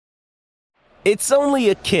It's only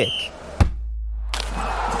a kick,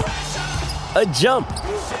 a jump,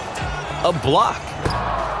 a block.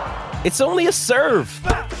 It's only a serve.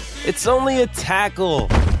 It's only a tackle,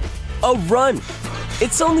 a run.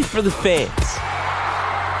 It's only for the fans.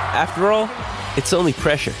 After all, it's only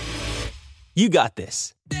pressure. You got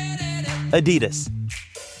this. Adidas.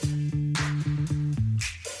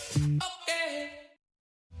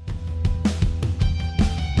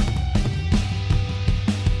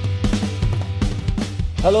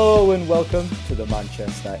 Hello and welcome to the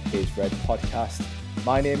Manchester is Red podcast.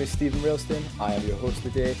 My name is Stephen Railston. I am your host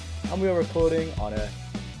today, and we are recording on a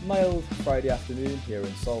mild Friday afternoon here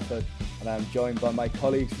in Salford. And I'm joined by my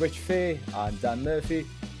colleagues Rich Fay and Dan Murphy.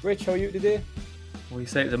 Rich, how are you today? Well, you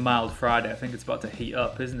say it's a mild Friday. I think it's about to heat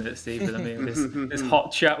up, isn't it, Stephen? I mean, this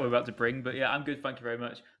hot chat we're about to bring. But yeah, I'm good. Thank you very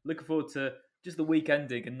much. Looking forward to just the week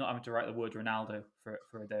ending and not having to write the word Ronaldo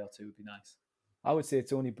for a day or two would be nice. I would say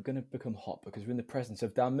it's only going to become hot because we're in the presence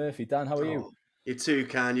of Dan Murphy. Dan, how are you? You're too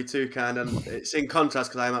kind, and it's in contrast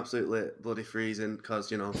because I'm absolutely bloody freezing because,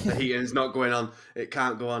 you know, the heating's not going on. It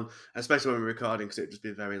can't go on, especially when we're recording because it'd just be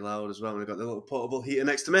very loud as well. We've got the little portable heater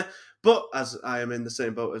next to me. But as I am in the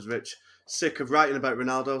same boat as Rich, sick of writing about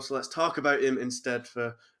Ronaldo, so let's talk about him instead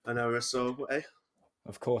for an hour or so, eh?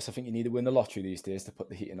 Of course, I think you need to win the lottery these days to put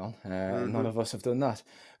the heating on. None of us have done that.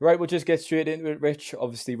 Right, we'll just get straight into it, Rich.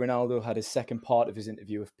 Obviously, Ronaldo had his second part of his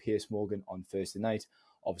interview with Piers Morgan on Thursday night.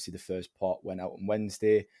 Obviously, the first part went out on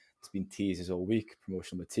Wednesday. It's been teasers all week,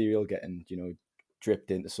 promotional material getting, dripped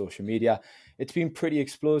into social media. It's been pretty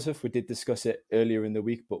explosive. We did discuss it earlier in the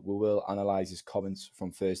week, but we will analyse his comments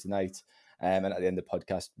from Thursday night. And at the end of the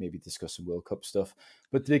podcast, maybe discuss some World Cup stuff.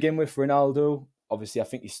 But to begin with, Ronaldo, obviously, I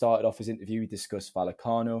think he started off his interview. He discussed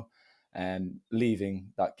Vallecano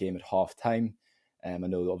leaving that game at half time. I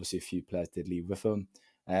know that obviously a few players did leave with him.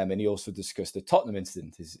 And he also discussed the Tottenham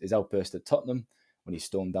incident, his outburst at Tottenham when he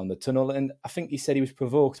stormed down the tunnel. And I think he said he was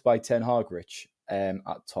provoked by Ten Hag, Rich,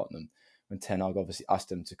 at Tottenham, when Ten Hag obviously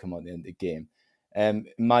asked him to come on at the end of the game. In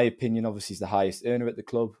my opinion, obviously, he's the highest earner at the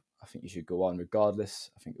club. I think he should go on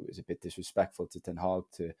regardless. I think it was a bit disrespectful to Ten Hag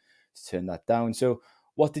to turn that down. So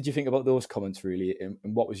what did you think about those comments, really? And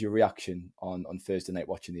what was your reaction on Thursday night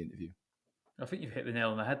watching the interview? I think you've hit the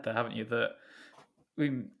nail on the head there, haven't you? That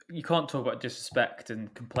you can't talk about disrespect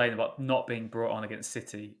and complain about not being brought on against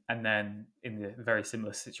City and then in a very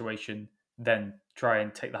similar situation, then try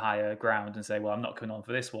and take the higher ground and say, well, I'm not coming on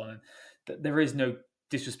for this one. And there is no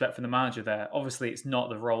disrespect from the manager there. Obviously, it's not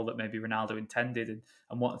the role that maybe Ronaldo intended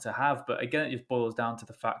and wanted to have. But again, it just boils down to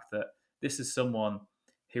the fact that this is someone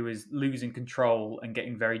who is losing control and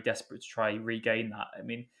getting very desperate to try regain that. I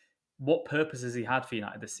mean, what purpose has he had for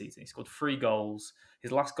United this season? He scored 3 goals.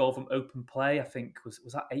 His last goal from open play, I think, was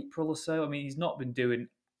that April or so? I mean, he's not been doing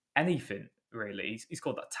anything, really. He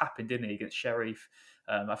scored that tap-in, didn't he, against Sheriff?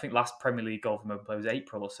 I think last Premier League goal from open play was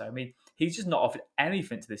April or so. I mean, he's just not offered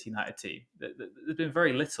anything to this United team. There's been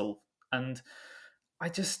very little. And I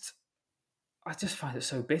just find it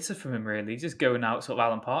so bitter from him, really. He's just going out sort of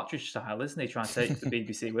Alan Partridge style, isn't he? Trying to take the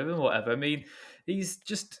BBC with him or whatever. I mean, he's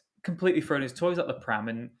just completely thrown his toys at the pram.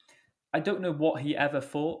 And I don't know what he ever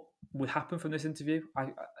thought would happen from this interview.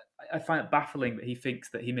 I find it baffling that he thinks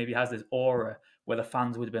that he maybe has this aura where the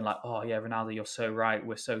fans would have been like, oh yeah, Ronaldo, you're so right.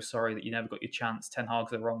 We're so sorry that you never got your chance. Ten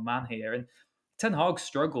Hag's the wrong man here. And Ten Hag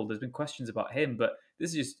struggled. There's been questions about him, but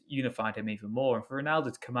this has just unified him even more. And for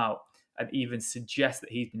Ronaldo to come out and even suggest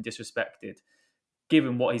that he's been disrespected,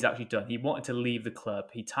 given what he's actually done. He wanted to leave the club.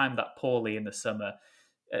 He timed that poorly in the summer.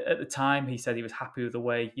 At the time, he said he was happy with the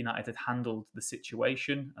way United had handled the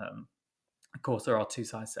situation. Of course, there are two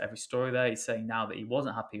sides to every story there. He's saying now that he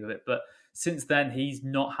wasn't happy with it. But since then, he's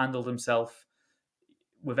not handled himself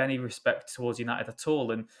with any respect towards United at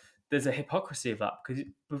all. And there's a hypocrisy of that because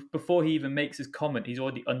before he even makes his comment, he's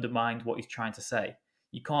already undermined what he's trying to say.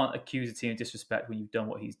 You can't accuse a team of disrespect when you've done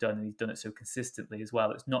what he's done, and he's done it so consistently as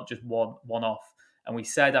well. It's not just one-off. And we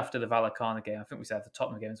said after the Vallecano game, I think we said after the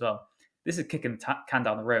Tottenham game as well, this is kicking the can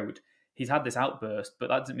down the road. He's had this outburst, but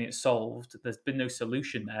that doesn't mean it's solved. There's been no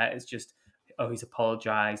solution there. It's just, he's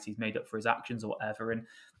apologised, he's made up for his actions or whatever. And,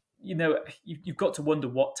 you've got to wonder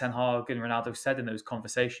what Ten Hag and Ronaldo said in those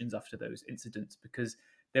conversations after those incidents, because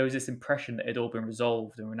there was this impression that it had all been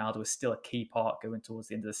resolved and Ronaldo was still a key part going towards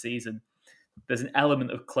the end of the season. There's an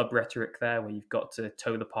element of club rhetoric there where you've got to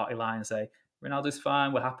toe the party line and say, Ronaldo's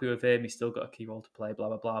fine, we're happy with him, he's still got a key role to play, blah,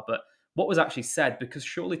 blah, blah. But what was actually said, because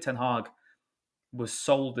surely Ten Hag was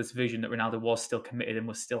sold this vision that Ronaldo was still committed and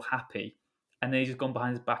was still happy, and then he's just gone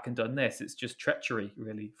behind his back and done this. It's just treachery,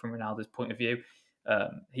 really, from Ronaldo's point of view.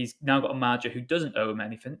 He's now got a manager who doesn't owe him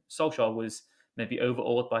anything. Solskjaer was maybe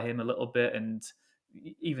overawed by him a little bit and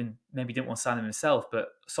even maybe didn't want to sign him himself, but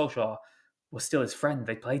Solskjaer was still his friend.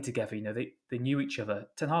 They played together. They knew each other.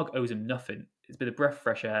 Ten Hag owes him nothing. It's been a breath of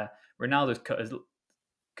fresh air. Ronaldo's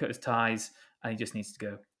cut his ties, and he just needs to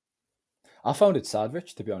go. I found it sad,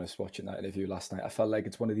 Rich, to be honest, watching that interview last night. I felt like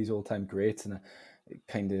it's one of these all-time greats, and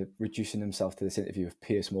kind of reducing himself to this interview with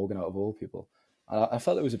Piers Morgan out of all people. And I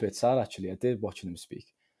felt it was a bit sad, actually. I did watching him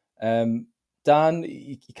speak. Dan,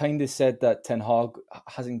 he kind of said that Ten Hag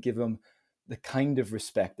hasn't given him the kind of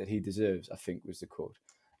respect that he deserves, I think was the quote.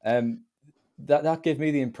 That gave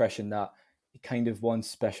me the impression that he kind of wants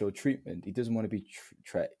special treatment. He doesn't want to be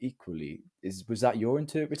treated equally. Was that your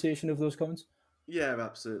interpretation of those comments? Yeah,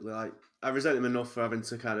 absolutely. Like, I resent him enough for having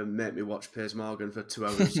to kind of make me watch Piers Morgan for 2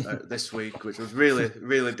 hours this week, which was really,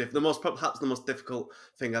 really difficult. Perhaps the most difficult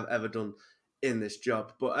thing I've ever done in this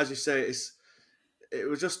job. But as you say, it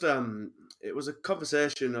was a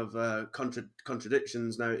conversation of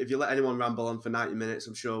contradictions. Now, if you let anyone ramble on for 90 minutes,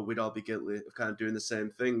 I'm sure we'd all be guilty of kind of doing the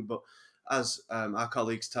same thing. But as our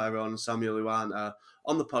colleagues Tyrone and Samuel, who aren't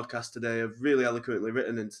on the podcast today, have really eloquently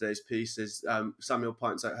written in today's pieces, Samuel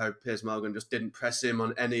points out how Piers Morgan just didn't press him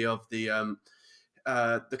on any of the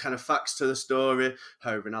kind of facts to the story,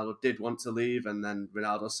 how Ronaldo did want to leave, and then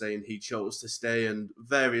Ronaldo saying he chose to stay, and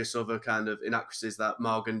various other kind of inaccuracies that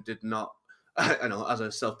Morgan did not, I know, as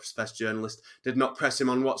a self-professed journalist, did not press him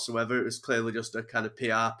on whatsoever. It was clearly just a kind of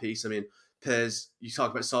PR piece. I mean, Piers, you talk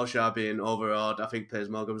about Solskjaer being overawed. I think Piers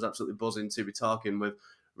Morgan was absolutely buzzing to be talking with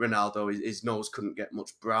Ronaldo. His nose couldn't get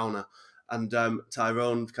much browner. And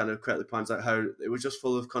Tyrone kind of correctly points out how it was just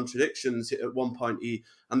full of contradictions. At one point,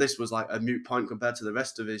 and this was like a moot point compared to the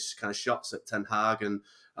rest of his kind of shots at Ten Hag and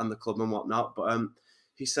the club and whatnot. But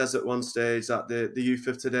he says at one stage that the youth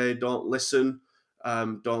of today don't listen,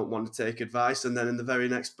 don't want to take advice, and then in the very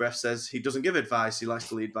next breath says he doesn't give advice, he likes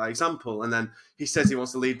to lead by example, and then he says he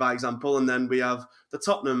wants to lead by example, and then we have the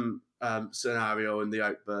Tottenham scenario and the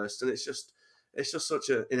outburst, and it's just such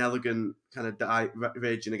an inelegant kind of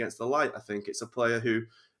raging against the light. I think it's a player who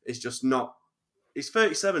is just not. He's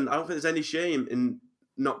 37. I don't think there's any shame in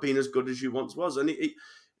not being as good as you once was, and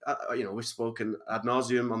we've spoken ad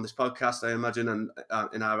nauseum on this podcast, I imagine, and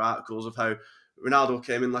in our articles of how Ronaldo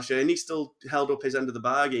came in last year and he still held up his end of the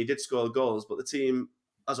bargain. He did score goals, but the team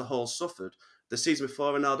as a whole suffered. The season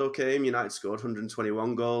before Ronaldo came, United scored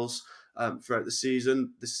 121 goals throughout the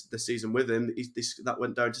season. The season with him, that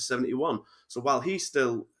went down to 71. So while he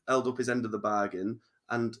still held up his end of the bargain,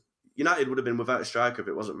 and United would have been without a striker if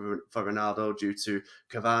it wasn't for Ronaldo due to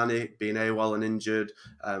Cavani being AWOL and injured,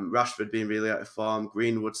 Rashford being really out of form,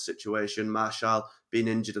 Greenwood's situation, Martial being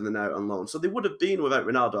injured and then out on loan. So they would have been without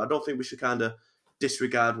Ronaldo. I don't think we should kind of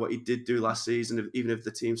disregard what he did do last season, even if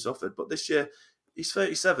the team suffered. But this year, he's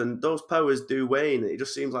 37. Those powers do wane. It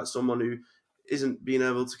just seems like someone who isn't being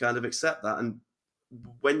able to kind of accept that. And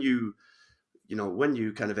when you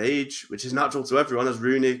kind of age, which is natural to everyone, as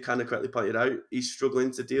Rooney kind of correctly pointed out, he's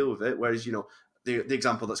struggling to deal with it. Whereas, the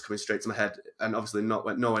example that's coming straight to my head, and obviously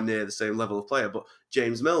nowhere near the same level of player, but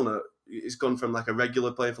James Milner, he's gone from like a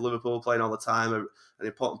regular player for Liverpool, playing all the time, an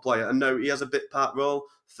important player, and now he has a bit part role,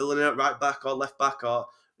 filling in at right back or left back or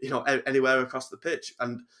anywhere across the pitch,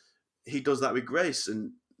 and he does that with grace,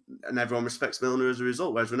 and everyone respects Milner as a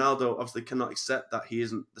result. Whereas Ronaldo obviously cannot accept that he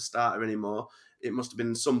isn't the starter anymore. It must have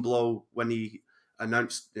been some blow when he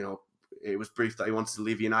announced, it was briefed that he wanted to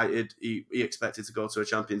leave United. He expected to go to a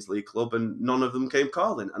Champions League club, and none of them came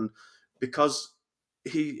calling, and because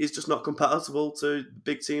he is just not compatible to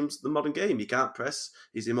big teams, the modern game. He can't press.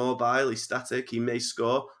 He's immobile. He's static. He may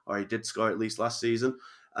score, or he did score at least last season,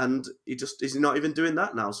 and he's not even doing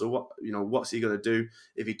that now. So what's he going to do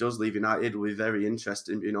if he does leave United? Will be very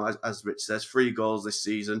interesting. As Rich says, 3 goals this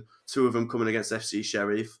season, 2 of them coming against FC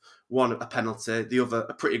Sheriff, 1 a penalty, the other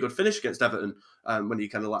a pretty good finish against Everton when he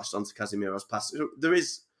kind of latched onto Casemiro's pass. There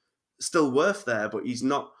is still worth there, but he's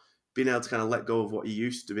not being able to kind of let go of what he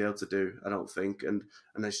used to be able to do, I don't think. And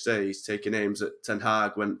as you say, he's taking aims at Ten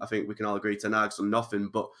Hag when I think we can all agree Ten Hag's done nothing,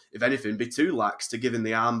 but if anything, be too lax to give him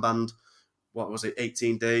the armband,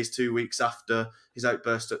 18 days, 2 weeks after his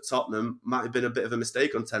outburst at Tottenham. Might have been a bit of a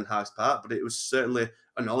mistake on Ten Hag's part, but it was certainly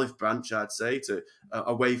an olive branch, I'd say, to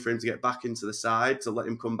a way for him to get back into the side, to let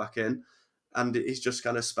him come back in. And he's just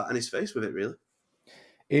kind of spat in his face with it, really.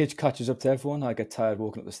 Age catches up to everyone. I get tired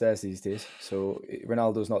walking up the stairs these days, so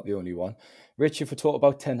Ronaldo's not the only one. Rich, if we talk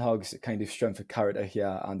about Ten Hag's kind of strength of character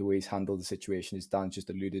here and the way he's handled the situation, as Dan just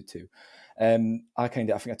alluded to, I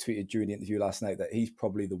think I tweeted during the interview last night that he's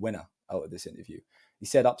probably the winner out of this interview. He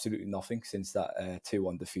said absolutely nothing since that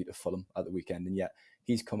 2-1 defeat of Fulham at the weekend, and yet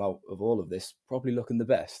he's come out of all of this probably looking the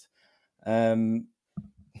best.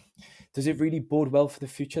 Does it really bode well for the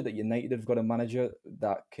future that United have got a manager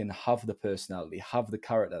that can have the personality, have the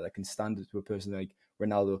character, that can stand up to a person like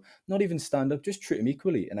Ronaldo? Not even stand up, just treat him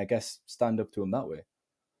equally, and I guess stand up to him that way.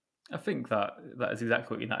 I think that is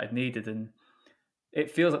exactly what United needed, and it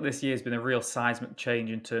feels like this year has been a real seismic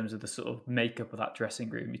change in terms of the sort of makeup of that dressing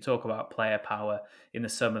room. You talk about player power. In the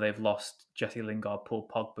summer, they've lost Jesse Lingard, Paul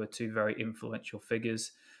Pogba, two very influential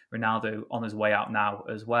figures. Ronaldo on his way out now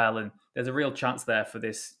as well, and there's a real chance there for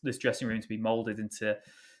this dressing room to be moulded into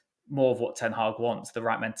more of what Ten Hag wants: the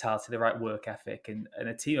right mentality, the right work ethic, and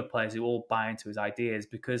a team of players who all buy into his ideas.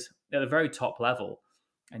 Because at the very top level,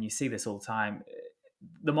 and you see this all the time,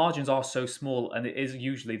 the margins are so small, and it is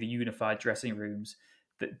usually the unified dressing rooms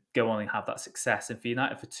that go on and have that success. And for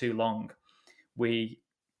United, for too long, we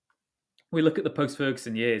look at the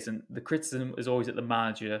post-Ferguson years, and the criticism is always at the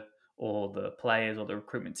manager or the players or the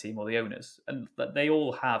recruitment team or the owners, and that they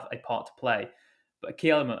all have a part to play. But a key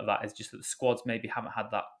element of that is just that the squads maybe haven't had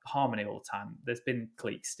that harmony all the time. There's been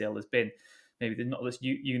cliques still. There's been maybe there's not this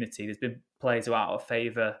unity. There's been players who are out of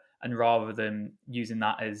favour, and rather than using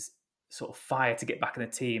that as sort of fire to get back in the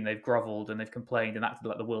team, they've grovelled and they've complained and acted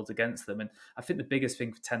like the world's against them. And I think the biggest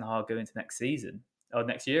thing for Ten Hag going into next season, or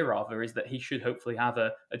next year rather, is that he should hopefully have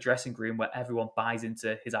a dressing room where everyone buys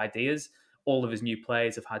into his ideas. All of his new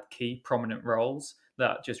players have had key prominent roles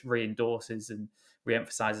that just re-endorses and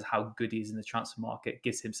re-emphasises how good he is in the transfer market,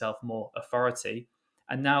 gives himself more authority.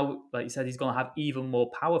 And now, like you said, he's going to have even more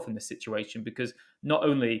power from this situation, because not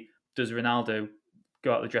only does Ronaldo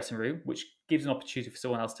go out the dressing room, which gives an opportunity for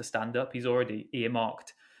someone else to stand up. He's already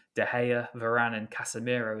earmarked De Gea, Varane and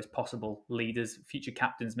Casemiro as possible leaders, future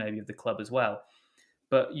captains maybe of the club as well.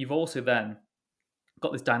 But you've also then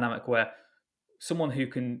got this dynamic where someone who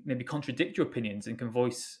can maybe contradict your opinions and can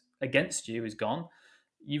voice against you is gone.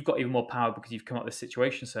 You've got even more power because you've come out of this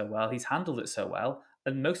situation so well. He's handled it so well.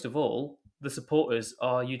 And most of all, the supporters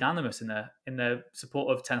are unanimous in their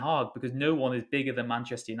support of Ten Hag, because no one is bigger than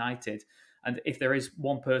Manchester United. And if there is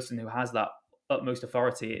one person who has that utmost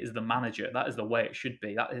authority, it is the manager. That is the way it should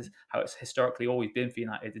be. That is how it's historically always been for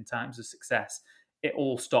United in times of success. It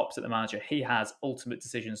all stops at the manager. He has ultimate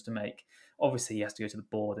decisions to make. Obviously, he has to go to the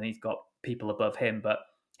board and he's got people above him, but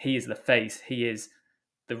he is the face. He is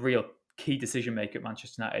the real key decision maker at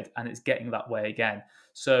Manchester United, and it's getting that way again.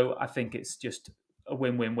 So I think it's just a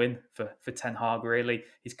win-win-win for Ten Hag, really.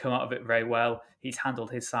 He's come out of it very well. He's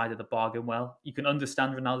handled his side of the bargain well. You can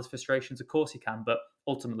understand Ronaldo's frustrations, of course you can, but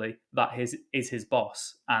ultimately that is his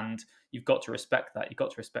boss, and you've got to respect that. You've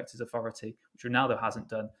got to respect his authority, which Ronaldo hasn't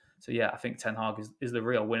done. So yeah, I think Ten Hag is the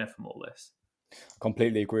real winner from all this.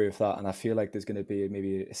 Completely agree with that, and I feel like there's going to be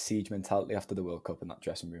maybe a siege mentality after the World Cup in that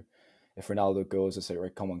dressing room. If Ronaldo goes and say,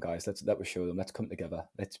 right, come on guys, let's show them, let's come together,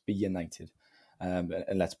 let's be united. And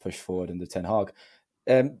let's push forward into Ten Hag.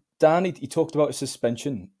 Dan, he talked about a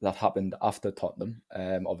suspension that happened after Tottenham.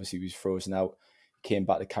 Obviously, he was frozen out, came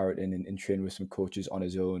back to Carrington and trained with some coaches on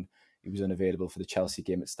his own. He was unavailable for the Chelsea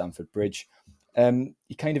game at Stamford Bridge.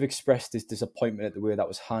 He kind of expressed his disappointment at the way that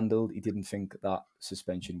was handled. He didn't think that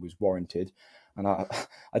suspension was warranted. And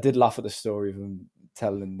I did laugh at the story of him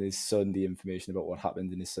telling his son the information about what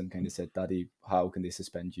happened, and his son kind of said, "Daddy, how can they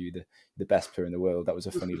suspend you, the best player in the world?" That was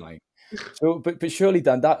a funny line. So, but surely,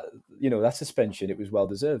 Dan, that suspension, it was well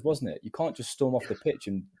deserved, wasn't it? You can't just storm off the pitch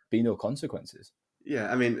and be no consequences. Yeah,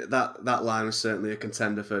 I mean that line was certainly a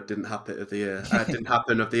contender for didn't happen of the year. Didn't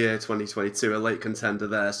happen of the year 2022, a late contender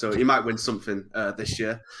there. So he might win something this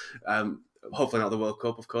year. Hopefully not the World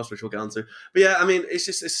Cup, of course, which we'll get onto. But yeah, I mean, it's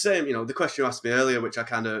the same. The question you asked me earlier, which I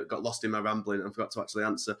kind of got lost in my rambling and forgot to actually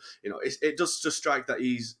answer. It does just strike that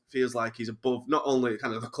he feels like he's above not only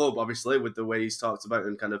kind of the club, obviously, with the way he's talked about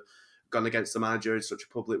and kind of gone against the manager in such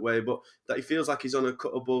a public way, but that he feels like he's on a cut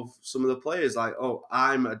above some of the players. Like, oh,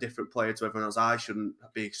 I'm a different player to everyone else. I shouldn't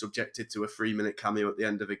be subjected to a 3-minute cameo at the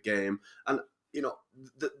end of a game. And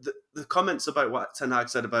the comments about what Ten Hag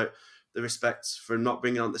said about the respect for not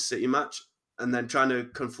bringing on the City match and then trying to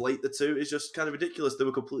conflate the two is just kind of ridiculous. They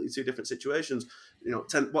were completely two different situations.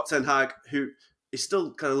 Ten Hag, who is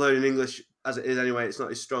still kind of learning English as it is anyway, it's not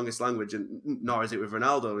his strongest language, and nor is it with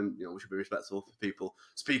Ronaldo. And we should be respectful for people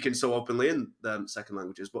speaking so openly in their second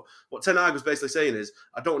languages. But what Ten Hag was basically saying is,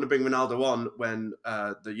 I don't want to bring Ronaldo on when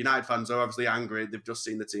the United fans are obviously angry. They've just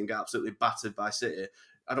seen the team get absolutely battered by City.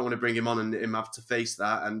 I don't want to bring him on and him have to face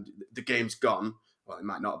that, and the game's gone. Well, it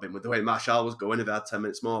might not have been with the way Martial was going if they had 10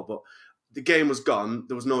 minutes more, but the game was gone.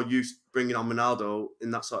 There was no use bringing on Ronaldo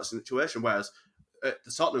in that sort of situation. Whereas at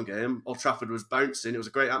the Tottenham game, Old Trafford was bouncing. It was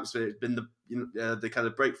a great atmosphere. It's been the kind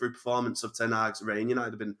of breakthrough performance of Ten Hag's reign.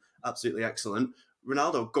 United have been absolutely excellent.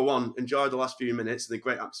 Ronaldo, go on, enjoy the last few minutes, the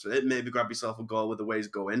great atmosphere, maybe grab yourself a goal with the way he's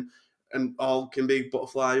going, and all can be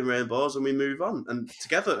butterfly and rainbows, and we move on and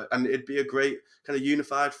together, and it'd be a great kind of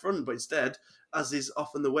unified front. But instead, as is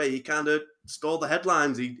often the way, he kind of stole the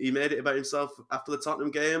headlines. He made it about himself after the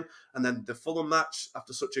Tottenham game, and then the Fulham match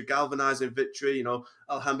after such a galvanising victory. You know,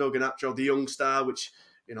 Alejandro Garnacho, the young star, which,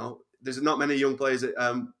 you know, there's not many young players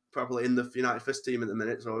that, probably in the United first team at the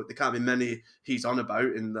minute, so there can't be many he's on about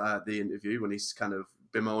in the interview when he's kind of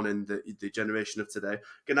bemoaning the generation of today.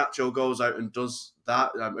 Garnacho goes out and does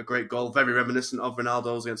that, a great goal, very reminiscent of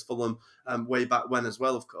Ronaldo's against Fulham way back when as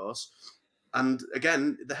well, of course. And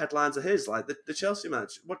again, the headlines are his, like the Chelsea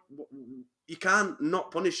match. What you can't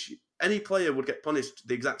not punish. Any player would get punished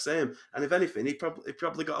the exact same, and if anything, he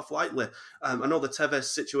probably got off lightly. I know the Tevez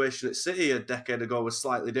situation at City a decade ago was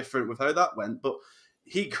slightly different with how that went, but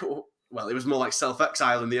it was more like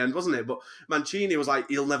self-exile in the end, wasn't it? But Mancini was like,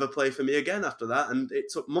 he'll never play for me again after that, and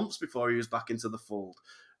it took months before he was back into the fold.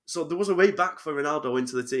 So there was a way back for Ronaldo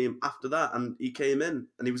into the team after that, and he came in,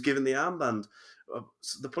 and he was given the armband.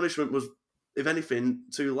 So the punishment was, if anything,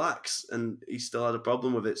 too lax, and he still had a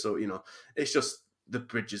problem with it. So, you know, it's just the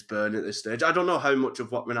bridge is burned at this stage. I don't know how much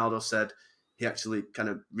of what Ronaldo said he actually kind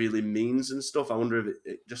of really means and stuff. I wonder if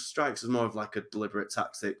it just strikes as more of like a deliberate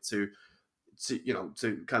tactic to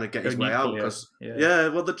kind of get his way out. Because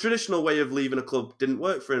well, the traditional way of leaving a club didn't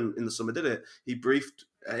work for him in the summer, did it? He briefed,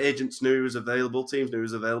 agents knew he was available, teams knew he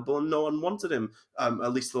was available, and no one wanted him,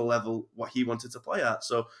 at least to the level what he wanted to play at.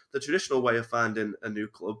 So the traditional way of finding a new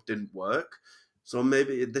club didn't work. So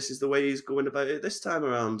maybe this is the way he's going about it this time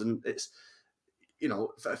around. And it's, you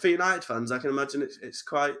know, for United fans, I can imagine it's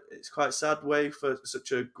quite sad way for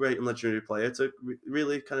such a great and legendary player to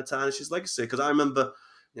really kind of tarnish his legacy. Because I remember,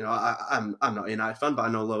 you know, I'm not a United fan, but I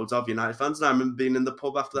know loads of United fans, and I remember being in the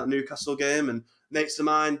pub after that Newcastle game, and mates of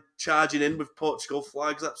mine charging in with Portugal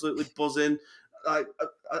flags, absolutely buzzing,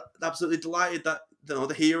 absolutely delighted that, you know,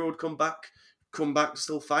 the hero would come back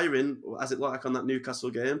still firing, as it like on that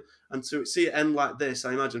Newcastle game, and to see it end like this,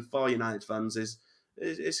 I imagine for United fans is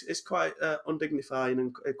quite undignifying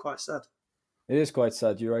and quite sad. It is quite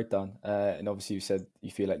sad. You're right, Dan. And obviously, you said you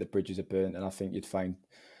feel like the bridges are burnt, and I think you'd find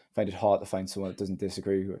it hard to find someone that doesn't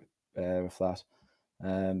disagree with that.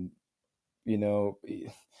 You know,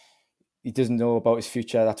 he doesn't know about his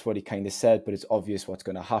future. That's what he kind of said, but it's obvious what's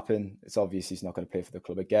going to happen. It's obvious he's not going to play for the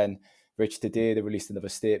club again. Rich, today they released another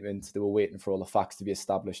statement. They were waiting for all the facts to be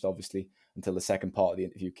established, obviously, until the second part of the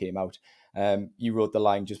interview came out. You wrote the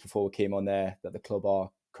line just before we came on there that the club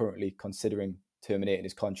are currently considering terminating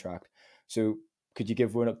his contract. So could you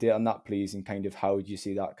give an update on that, please, and kind of how do you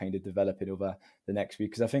see that kind of developing over the next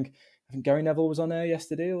week? Because I think Gary Neville was on there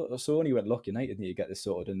yesterday or so, and he went, look, United need to get this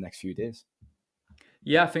sorted in the next few days.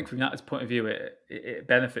 Yeah, I think from United's point of view, it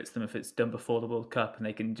benefits them if it's done before the World Cup and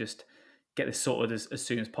they can just get this sorted as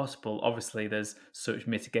soon as possible. Obviously, there's such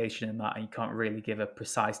mitigation in that, and you can't really give a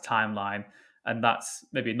precise timeline. And that's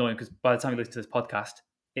maybe annoying because by the time you listen to this podcast,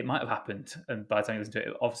 it might have happened. And by the time you listen to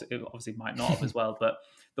it, obviously might not have as well. But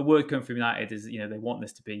the word coming from United is, you know, they want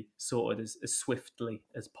this to be sorted as swiftly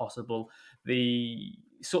as possible. The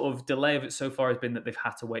sort of delay of it so far has been that they've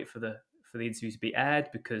had to wait for the interview to be aired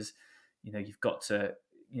because, you know, you've got to,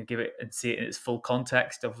 you know, give it and see it in its full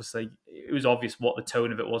context. Obviously, it was obvious what the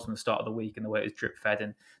tone of it was from the start of the week and the way it was drip fed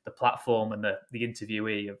and the platform and the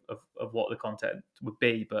interviewee of what the content would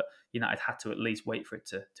be. But United had to at least wait for it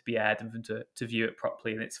to be aired and to view it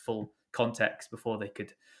properly in its full context before they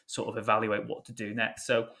could sort of evaluate what to do next.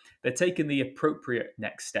 So they're taking the appropriate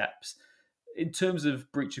next steps. In terms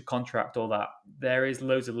of breach of contract, all that, there is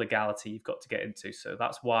loads of legality you've got to get into. So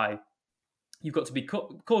that's why you've got to be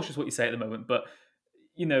cautious what you say at the moment. But,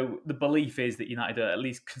 you know, the belief is that United are at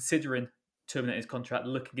least considering terminating his contract,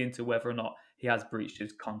 looking into whether or not he has breached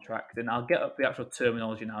his contract. And I'll get up the actual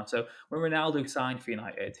terminology now. So when Ronaldo signed for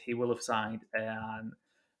United, he will have signed an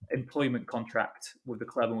employment contract with the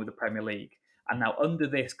club and with the Premier League. And now under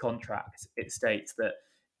this contract, it states that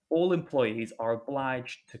all employees are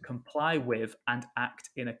obliged to comply with and act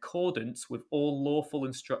in accordance with all lawful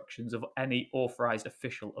instructions of any authorised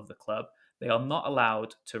official of the club. They are not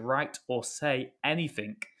allowed to write or say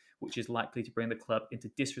anything which is likely to bring the club into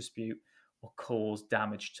disrepute or cause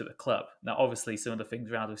damage to the club. Now, obviously, some of the things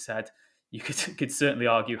Ronaldo said, you could certainly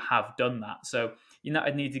argue have done that. So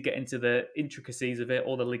United need to get into the intricacies of it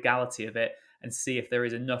or the legality of it and see if there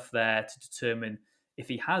is enough there to determine if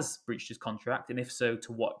he has breached his contract, and if so,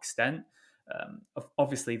 to what extent.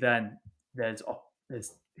 Obviously, then there's you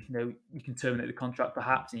know, you can terminate the contract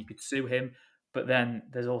perhaps, and you could sue him. But then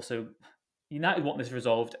there's also United want this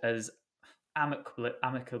resolved as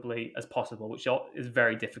amicably as possible, which is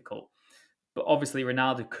very difficult. But obviously,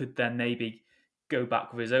 Ronaldo could then maybe go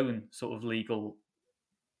back with his own sort of legal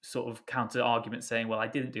sort of counter argument saying, well, I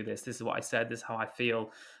didn't do this. This is what I said. This is how I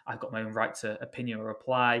feel. I've got my own right to opinion or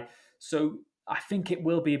reply. So I think it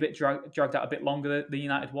will be a bit dragged out a bit longer, the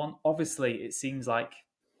United one. Obviously, it seems like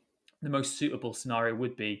the most suitable scenario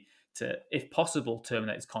would be to, if possible,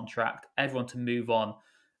 terminate his contract, everyone to move on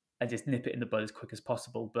and just nip it in the bud as quick as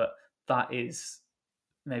possible. But that is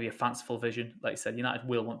maybe a fanciful vision. Like I said, United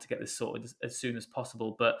will want to get this sorted as soon as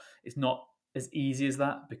possible, but it's not as easy as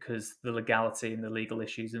that because the legality and the legal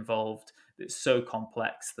issues involved, it's so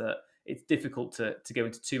complex that it's difficult to go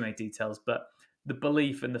into too many details. But the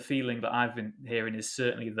belief and the feeling that I've been hearing is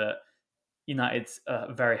certainly that United's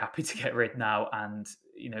very happy to get rid now, and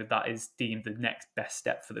that is deemed the next best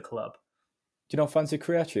step for the club. Do you not fancy a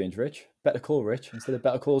career change, Rich? Better call Rich instead of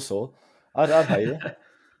Better Call Saul. I'd hire you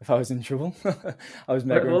if I was in trouble. I was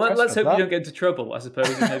mega well, let's hope that. you don't get into trouble, I suppose.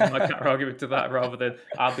 Is maybe my counter argument to that, rather than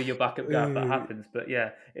I'll be your backup guy if that happens. But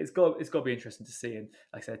yeah, it's got to be interesting to see. And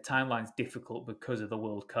like I said, timeline's difficult because of the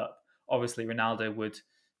World Cup. Obviously, Ronaldo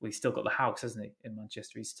he's still got the house, hasn't he, in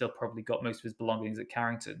Manchester? He's still probably got most of his belongings at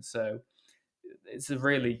Carrington. So it's a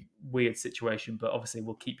really weird situation, but obviously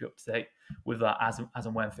we'll keep you up to date with that as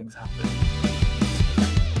and when things happen.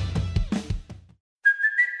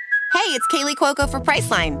 Hey, it's Kaylee Cuoco for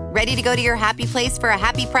Priceline. Ready to go to your happy place for a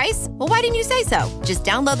happy price? Well, why didn't you say so? Just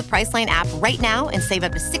download the Priceline app right now and save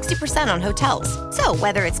up to 60% on hotels. So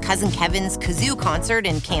whether it's Cousin Kevin's Kazoo Concert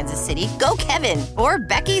in Kansas City, go Kevin, or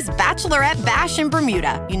Becky's Bachelorette Bash in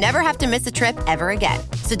Bermuda, you never have to miss a trip ever again.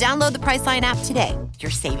 So download the Priceline app today.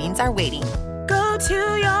 Your savings are waiting. Go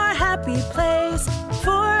to your happy place for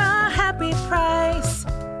a happy price.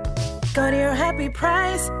 Go to your happy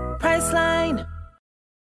price, Priceline.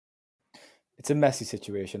 It's a messy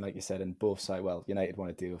situation, like you said, and both sides. Well, United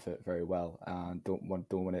want to deal with it very well and don't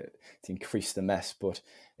want it to increase the mess. But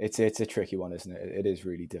it's a tricky one, isn't it? It is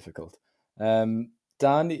really difficult.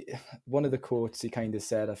 Dan, one of the quotes he kind of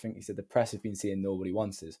said, I think he said, the press have been saying nobody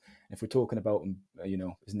wants this. If we're talking about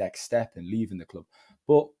his next step and leaving the club,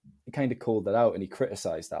 but he kind of called that out and he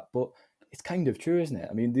criticised that. But it's kind of true, isn't it?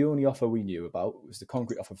 I mean, the only offer we knew about was the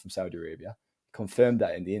concrete offer from Saudi Arabia. Confirmed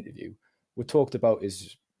that in the interview. We talked about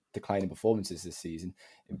his declining performances this season.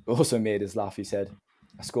 It also made us laugh. He said,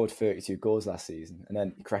 I scored 32 goals last season, and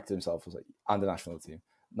then he corrected himself, was like, and the national team,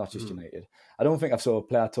 not just United. I don't think I've saw a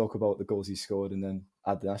player talk about the goals he scored and then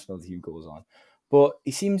add the national team goals on. But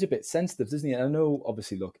he seems a bit sensitive, doesn't he? And I know,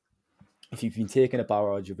 obviously, look, if you've been taking a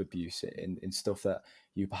barrage of abuse in stuff that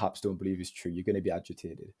you perhaps don't believe is true, you're going to be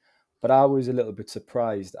agitated. But I was a little bit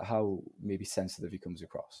surprised at how maybe sensitive he comes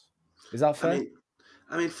across. Is that fair?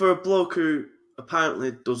 I mean, for a bloke who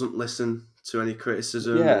apparently doesn't listen to any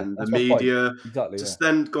criticism and the media,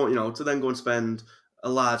 then go and spend a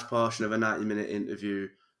large portion of a 90-minute interview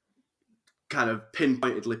kind of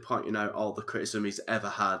pinpointedly pointing out all the criticism he's ever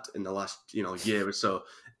had in the last year or so.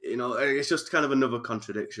 It's just kind of another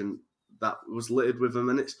contradiction that was littered with him,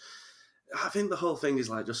 and I think the whole thing is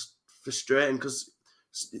like just frustrating because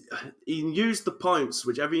he used the points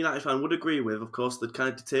which every United fan would agree with. Of course, the kind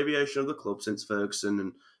of deterioration of the club since Ferguson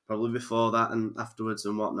and probably before that and afterwards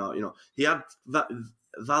and whatnot. He had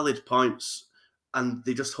valid points and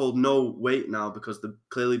they just hold no weight now because they're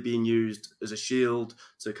clearly being used as a shield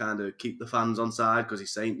to kind of keep the fans on side because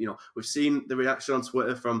he's saying, we've seen the reaction on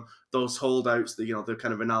Twitter from those holdouts, the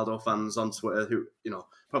kind of Ronaldo fans on Twitter who,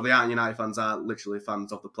 probably aren't United fans, are literally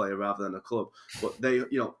fans of the player rather than a club. But they,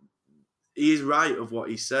 he is right of what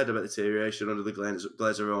he said about deterioration under the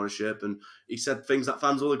Glazer ownership, and he said things that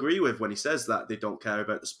fans will agree with when he says that they don't care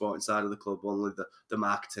about the sporting side of the club, only the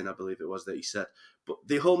marketing, I believe it was that he said. But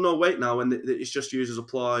they hold no weight now, and it's just used as a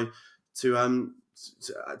ploy to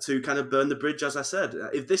kind of burn the bridge, as I said.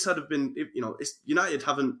 If this had been, United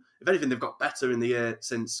haven't, if anything, they've got better in the year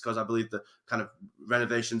since, because I believe the kind of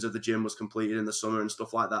renovations of the gym was completed in the summer and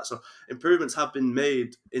stuff like that. So improvements have been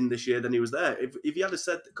made in this year than he was there. If he had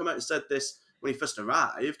come out and said this when he first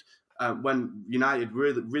arrived, when United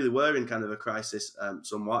really were in kind of a crisis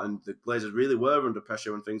somewhat, and the Glazers really were under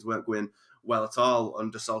pressure when things weren't going well at all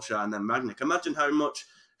under Solskjaer and then Rangnick. Imagine how much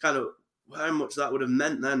that would have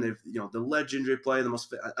meant then if, the legendary player,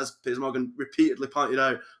 as Piers Morgan repeatedly pointed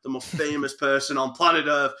out, the most famous person on planet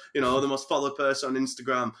Earth, the most followed person on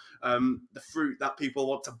Instagram, the fruit that people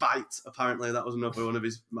want to bite, apparently. That was another one of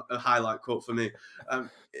his highlight quote for me.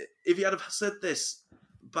 If he had said this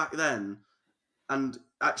back then, and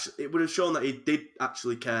actually, it would have shown that he did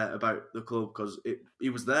actually care about the club because he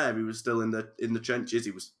was there. He was still in the trenches.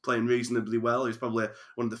 He was playing reasonably well. He was probably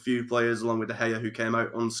one of the few players, along with De Gea, who came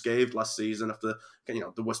out unscathed last season after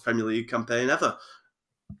the worst Premier League campaign ever.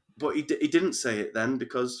 But he didn't say it then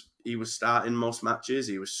because he was starting most matches,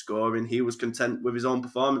 he was scoring, he was content with his own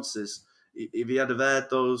performances. If he had had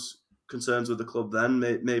those concerns with the club then,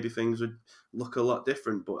 maybe things would look a lot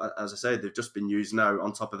different. But as I say, they've just been used now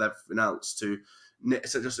on top of everything else to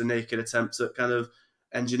just a naked attempt at kind of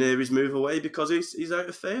engineer his move away because he's out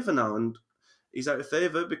of favour now. And he's out of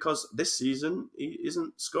favour because this season he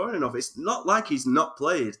isn't scoring enough. It's not like he's not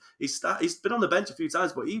played. He's been on the bench a few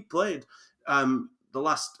times, but he played the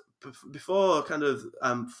last before kind of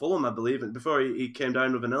Fulham, I believe, and before he came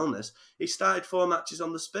down with an illness. He started 4 matches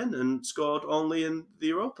on the spin and scored only in the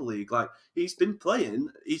Europa League. Like, he's been playing,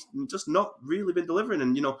 he's just not really been delivering.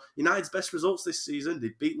 And United's best results this season,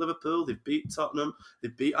 they beat Liverpool, they've beat Tottenham,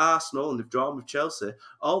 they've beat Arsenal, and they've drawn with Chelsea.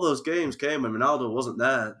 All those games came when Ronaldo wasn't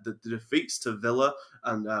there. The defeats to Villa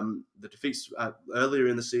and the defeats earlier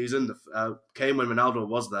in the season came when Ronaldo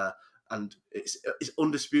was there. And it's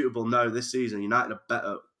undisputable now this season, United are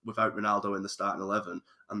better without Ronaldo in the starting 11.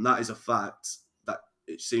 And that is a fact that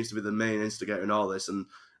it seems to be the main instigator in all this. And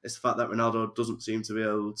it's the fact that Ronaldo doesn't seem to be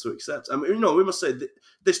able to accept. I mean, we must say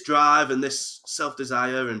this drive and this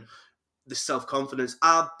self-desire and this self-confidence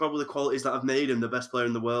are probably qualities that have made him the best player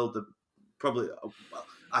in the world.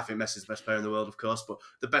 I think Messi's the best player in the world, of course, but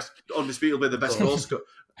undisputably the best goal scorer.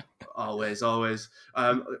 Always.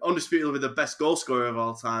 Undisputably the best goal scorer of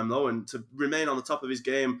all time, though, and to remain on the top of his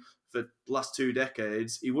game for the last 2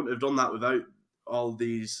 decades, he wouldn't have done that without all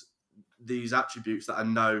these attributes that are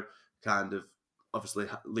now kind of obviously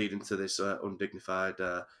leading to this undignified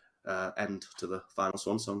end to the final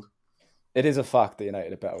swan song. It is a fact that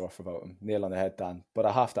United are better off without him. Nail on the head, Dan. But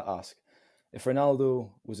I have to ask, if Ronaldo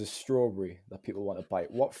was a strawberry that people want to bite,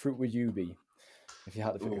 what fruit would you be if you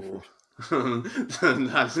had to pick a fruit?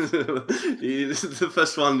 The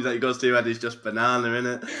first one that goes to your head is just banana,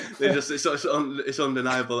 innit? It's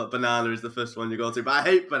undeniable that banana is the first one you go to. But I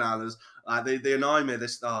hate bananas. They annoy me.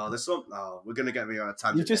 We're gonna get me on a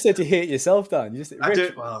tangent. You just said you hate yourself, Dan. I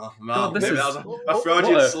do. Well, no, maybe that was a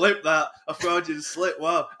fraudulent slip. A fraudulent slip.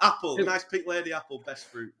 Wow, apple, nice pink lady apple, best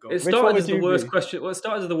fruit. Go. It started as the worst question. Well, it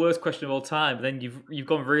started as the worst question of all time. But then you've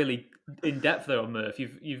gone really in depth there on Murph.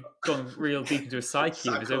 You've gone real deep into his psyche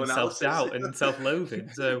of his own self-doubt and self-loathing.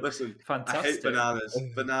 So listen, fantastic. I hate bananas.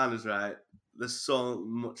 Bananas, right? There's so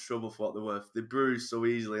much trouble for what they're worth. They bruise so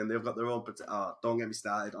easily, and they've got their own. Don't get me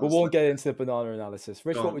started. We won't get into the banana analysis.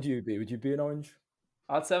 Rich, what would you be? Would you be an orange?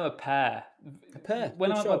 I'd say I'm a pear. A pear.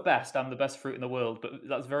 When I'm at my best, I'm the best fruit in the world, but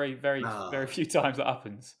that's very, very, very few times that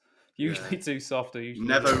happens. Usually too soft or usually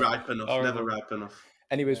never ripe enough. Never ripe enough.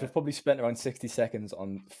 Anyways, we've probably spent around 60 seconds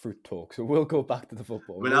on fruit talk, so we'll go back to the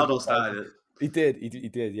football. Ronaldo started it. He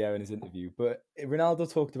did, yeah, in his interview. But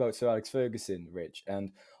Ronaldo talked about Sir Alex Ferguson, Rich,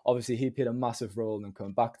 and obviously he played a massive role in him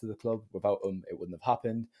coming back to the club. Without him, it wouldn't have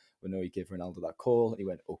happened. We know he gave Ronaldo that call. He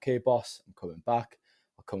went, "Okay, boss, I'm coming back.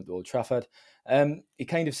 I'll come to Old Trafford." He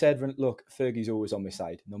kind of said, "Look, Fergie's always on my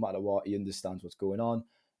side. No matter what, he understands what's going on."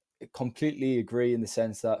 I completely agree in the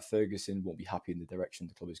sense that Ferguson won't be happy in the direction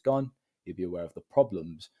the club has gone. He'll be aware of the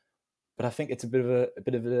problems. But I think it's a bit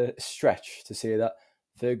of a stretch to say that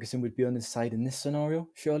Ferguson would be on his side in this scenario,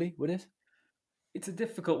 surely, would it? It's a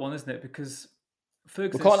difficult one, isn't it? Because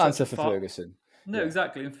Ferguson... We can't answer for Ferguson. No, yeah.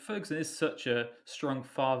 Exactly. And Ferguson is such a strong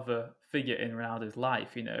father figure in Ronaldo's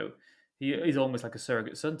life, He's almost like a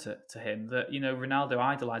surrogate son to him, that, Ronaldo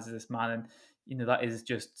idolises this man, and, that is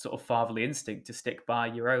just sort of fatherly instinct to stick by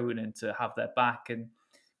your own and to have their back. And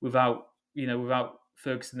without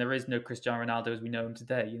Ferguson, there is no Cristiano Ronaldo as we know him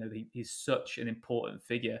today. He's such an important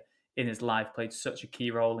figure in his life, played such a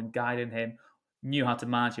key role in guiding him, knew how to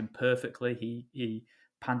manage him perfectly. He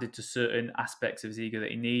pandered to certain aspects of his ego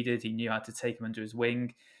that he needed. He knew how to take him under his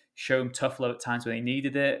wing, show him tough love at times when he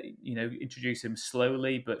needed it, introduce him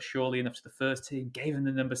slowly but surely enough to the first team, gave him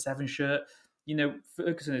the number 7 shirt.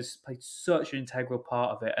 Ferguson has played such an integral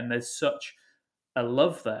part of it, and there's such a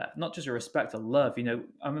love there, not just a respect, a love. I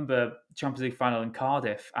remember Champions League final in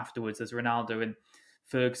Cardiff afterwards, there's Ronaldo and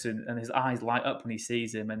Ferguson, and his eyes light up when he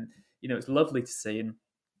sees him, and it's lovely to see. And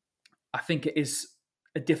I think it is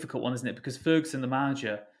a difficult one, isn't it? Because Ferguson, the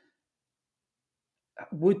manager,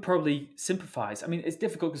 would probably sympathise. I mean, it's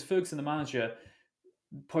difficult because Ferguson, the manager,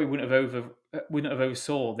 probably wouldn't have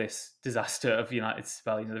oversaw this disaster of United's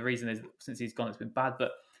spell. The reason is since he's gone, it's been bad.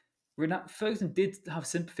 But Ferguson did have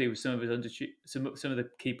sympathy with some of the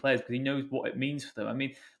key players because he knows what it means for them. I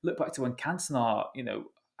mean, look back to when Cantona,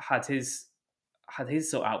 had his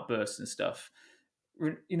sort of outbursts and stuff.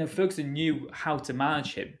 Ferguson knew how to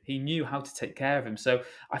manage him. He knew how to take care of him. So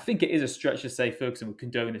I think it is a stretch to say Ferguson would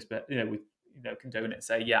condone this, but condone it and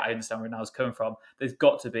say, yeah, I understand where Ronaldo's coming from. There's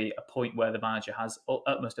got to be a point where the manager has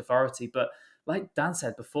utmost authority. But like Dan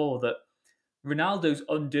said before, that Ronaldo's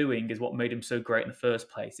undoing is what made him so great in the first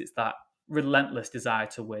place. It's that relentless desire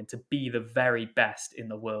to win, to be the very best in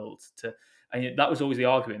the world. And that was always the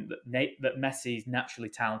argument that Messi's naturally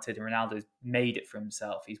talented and Ronaldo's made it for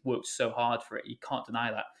himself. He's worked so hard for it. You can't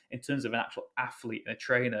deny that. In terms of an actual athlete and a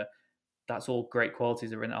trainer, that's all great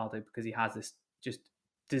qualities of Ronaldo, because he has this just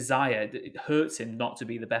desire. It hurts him not to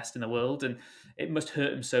be the best in the world, and it must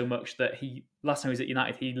hurt him so much that last time he was at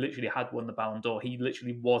United, he literally had won the Ballon d'Or. He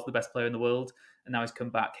literally was the best player in the world, and now he's come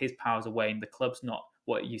back. His powers are waned. The club's not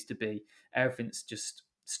what it used to be. Everything's just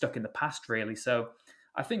stuck in the past, really. So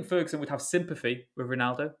I think Ferguson would have sympathy with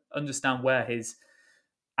Ronaldo, understand where his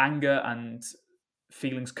anger and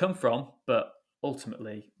feelings come from, but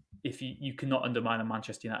ultimately, if you cannot undermine a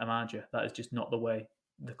Manchester United manager, that is just not the way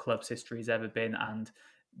the club's history has ever been, and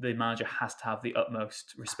the manager has to have the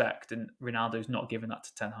utmost respect, and Ronaldo's not giving that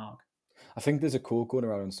to Ten Hag. I think there's a quote going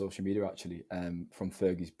around on social media, actually, from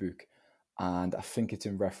Fergie's book, and I think it's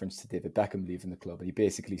in reference to David Beckham leaving the club, and he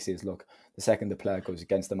basically says, look, the second the player goes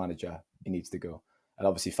against the manager, he needs to go. And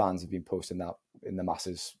obviously fans have been posting that in the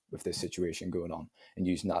masses with this situation going on and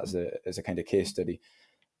using that as a kind of case study.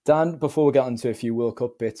 Dan, before we get into a few World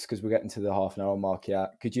Cup bits, because we're getting to the half an hour mark here,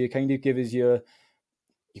 could you kind of give us your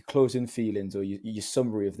closing feelings or your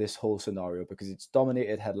summary of this whole scenario? Because it's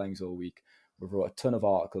dominated headlines all week. We've wrote a ton of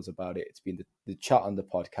articles about it. It's been the chat on the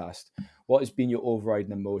podcast. What has been your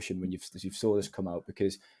overriding emotion when you've saw this come out?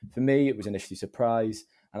 Because for me, it was initially surprise,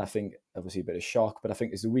 and I think obviously a bit of shock. But I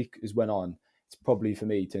think as the week has went on, it's probably for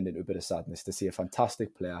me turned into a bit of sadness to see a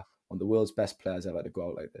fantastic player, one of the world's best players ever, to go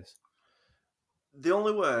out like this. The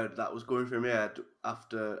only word that was going through my head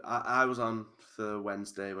after I was on for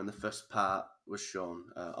Wednesday when the first part was shown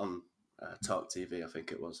on Talk TV, I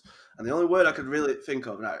think it was, and the only word I could really think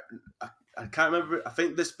of, and I can't remember. I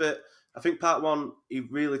think part one, he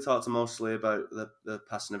really talked mostly about the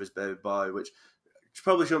passing of his baby boy, which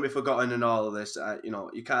probably shouldn't be forgotten in all of this.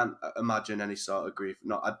 You can't imagine any sort of grief.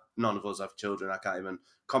 None of us have children. I can't even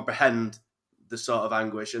comprehend the sort of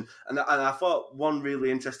anguish. And I thought one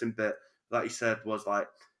really interesting bit that he said was like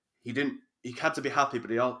he had to be happy, but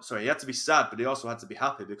he had to be sad, but he also had to be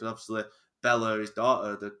happy because obviously Bella, his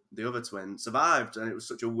daughter, the other twin, survived, and it was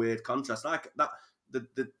such a weird contrast. Like that,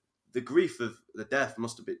 the grief of the death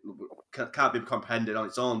can't be comprehended on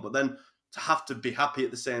its own, but then to have to be happy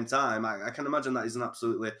at the same time, I can imagine that is an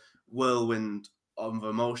absolutely whirlwind of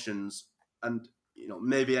emotions, and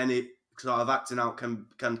maybe any sort of acting out can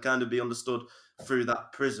kind of be understood through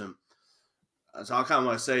that prism. And so I kind of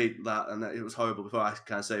want to say that, and it was horrible before I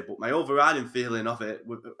kind of say, but my overriding feeling of it,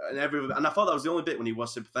 and I thought that was the only bit when he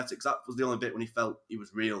was sympathetic, because that was the only bit when he felt he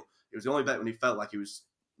was real. It was the only bit when he felt like he was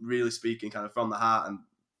really speaking kind of from the heart and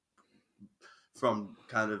from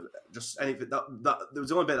kind of just anything. That there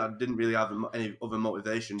was the only bit that didn't really have any other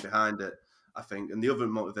motivation behind it, I think. And the other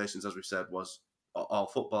motivations, as we said, was all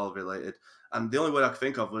football related. And the only word I could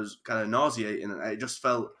think of was kind of nauseating, and it just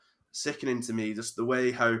felt sickening to me, just the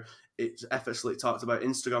way how it's effortlessly talked about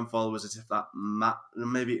Instagram followers as if that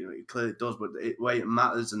maybe it clearly does, but the way it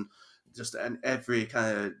matters, and just every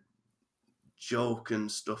kind of joke and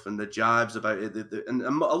stuff and the jibes about it, and a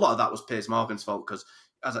lot of that was Piers Morgan's fault, because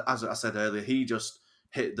as I said earlier, he just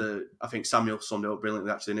hit I think Samuel summed it up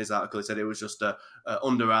brilliantly actually in his article. He said it was just a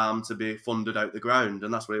underarm to be funded out the ground,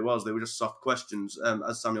 and that's what it was. They were just soft questions.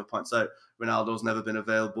 As Samuel points out, Ronaldo's never been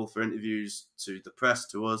available for interviews to the press,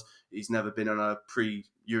 to us. He's never been on a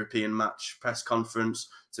pre-European match press conference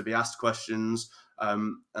to be asked questions.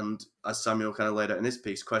 And as Samuel kind of laid out in his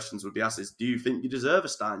piece, questions would be asked do you think you deserve a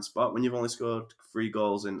starting spot when you've only scored 3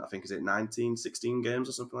 goals in, I think, is it 16 games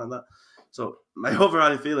or something like that? So my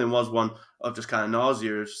overriding feeling was one of just kind of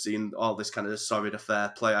nausea of seeing all this kind of sorry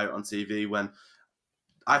affair play out on TV, when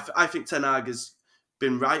I think Ten Hag has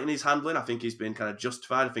been right in his handling. I think he's been kind of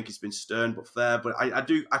justified. I think he's been stern but fair. But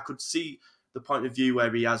I could see the point of view where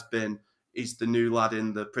he's the new lad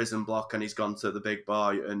in the prison block, and he's gone to the big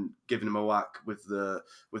boy and given him a whack with the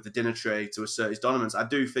dinner tray to assert his dominance. I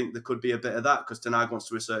do think there could be a bit of that, because Ten Hag wants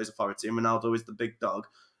to assert his authority and Ronaldo is the big dog.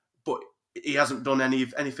 But he hasn't done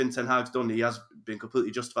anything Ten Hag's done. He has been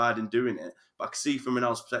completely justified in doing it. But I can see from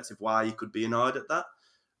Ronaldo's perspective why he could be annoyed at that.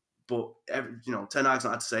 But Ten Hag's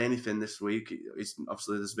not had to say anything this week.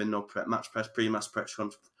 Obviously, there's been no pre-match press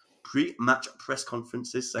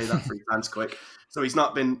conferences. Say that 3 times quick. So he's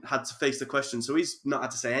not had to face the question. So he's not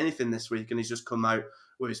had to say anything this week, and he's just come out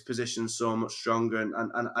with his position so much stronger.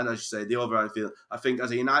 And as you say, the overall feeling, I think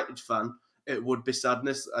as a United fan, it would be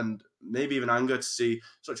sadness and maybe even anger to see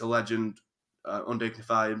such a legend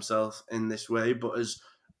undignify himself in this way. But as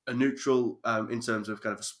a neutral, in terms of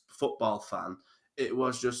kind of a football fan, it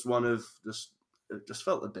was just one of it just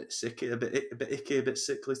felt a bit sicky, a bit icky, a bit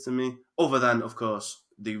sickly to me. Other than, of course,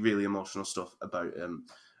 the really emotional stuff about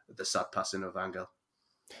the sad passing of Angel.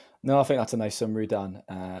 No, I think that's a nice summary, Dan,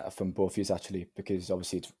 from both of you, actually, because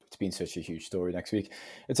obviously it's been such a huge story next week.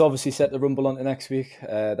 It's obviously set to rumble on to next week.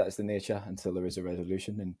 That is the nature until there is a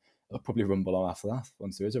resolution, and it'll probably rumble on after that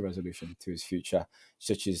once there is a resolution to his future,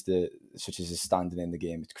 such as his standing in the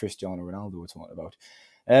game. It's Cristiano Ronaldo we're talking about.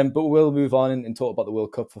 But we'll move on and talk about the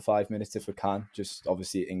World Cup for 5 minutes if we can. Just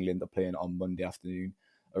obviously England are playing on Monday afternoon.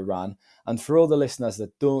 Iran. And for all the listeners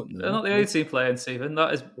that don't know, they're not the only team playing, Stephen.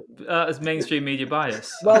 That is mainstream media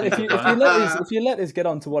bias. Well, if you let us get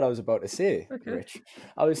on to what I was about to say, okay. Rich,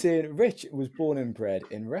 I was saying Rich was born and bred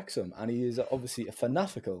in Wrexham, and he is obviously a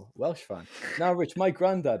fanatical Welsh fan. Now, Rich, my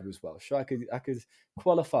granddad was Welsh, so I could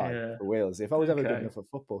qualify for Wales if I was ever good enough at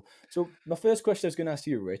football. So my first question I was going to ask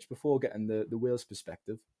you, Rich, before getting the Wales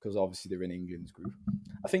perspective, because obviously they're in England's group.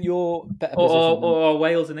 I think you're better positioned. Or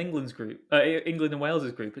Wales and England's group, England and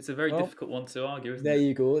Wales's group. It's a very difficult one to argue, isn't it? There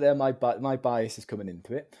you go. There, my bias is coming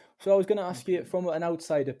into it. So I was going to ask you, from an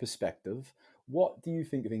outsider perspective, what do you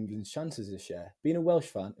think of England's chances this year? Being a Welsh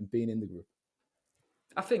fan and being in the group.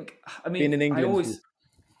 Being in England.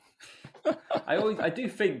 I do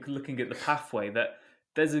think, looking at the pathway, that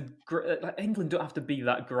there's England don't have to be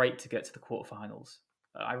that great to get to the quarterfinals.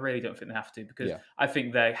 I really don't think they have to, because I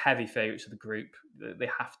think they're heavy favourites of the group. They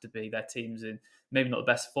have to be. Their team's in maybe not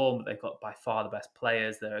the best form, but they've got by far the best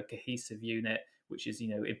players. They're a cohesive unit, which is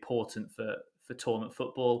important for tournament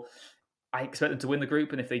football. I expect them to win the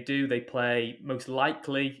group, and if they do, they play most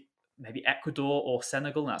likely maybe Ecuador or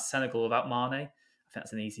Senegal. And that's Senegal without Mane. I think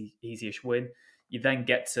that's an easy-ish win. You then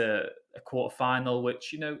get to a quarter-final,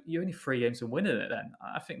 which, you're only 3 games from winning it then.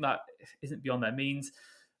 I think that isn't beyond their means.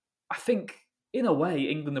 I think, in a way,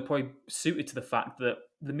 England are probably suited to the fact that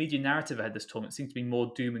the media narrative ahead of this tournament seems to be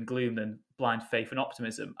more doom and gloom than blind faith and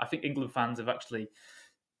optimism. I think England fans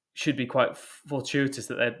should be quite fortuitous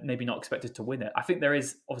that they're maybe not expected to win it. I think there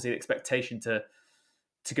is obviously an expectation to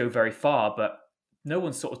go very far, but no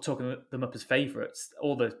one's sort of talking them up as favourites.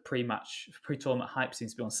 All the pre-tournament hype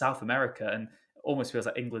seems to be on South America, and almost feels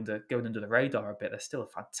like England are going under the radar a bit. They're still a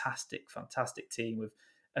fantastic, fantastic team with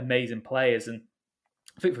amazing players. And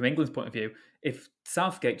I think from England's point of view, if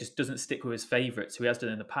Southgate just doesn't stick with his favourites, who he has done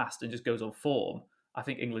in the past, and just goes on form, I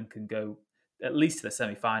think England can go at least to the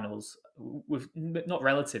semi-finals with not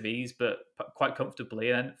relative ease, but quite comfortably.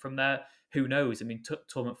 And from there, who knows? I mean,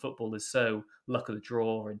 tournament football is so luck of the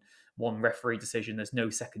draw, and one referee decision, there's no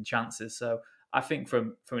second chances. So I think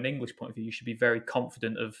from an English point of view, you should be very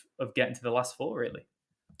confident of getting to the last 4, really.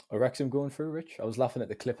 Are Wrexham going through, Rich? I was laughing at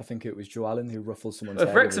the clip. I think it was Joe Allen who ruffled someone's head.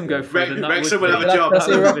 If Wrexham go through, then Wrexham will have a job.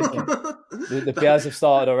 The Bears have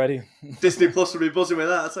started already. Disney Plus will be buzzing with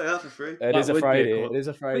that. I'll tell you that for free. It is a Friday. It is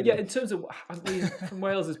a Friday. But yeah, in terms of from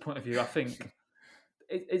Wales's point of view, I think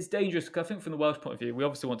it's dangerous. Because I think from the Welsh point of view, we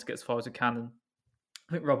obviously want to get as far as we can. And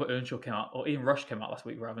I think Robert Earnshaw came out, or Ian Rush came out last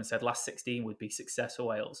week, rather, and said last 16 would be success for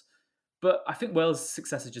Wales. But I think Wales'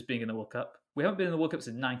 success is just being in the World Cup. We haven't been in the World Cup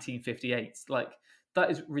since 1958. That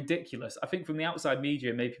is ridiculous. I think from the outside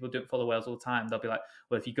media, maybe people don't follow Wales all the time. They'll be like,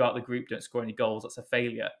 well, if you go out the group, don't score any goals, that's a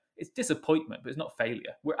failure. It's disappointment, but it's not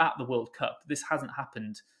failure. We're at the World Cup. This hasn't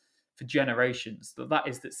happened for generations. That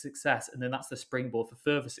is the success, and then that's the springboard for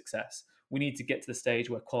further success. We need to get to the stage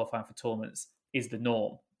where qualifying for tournaments is the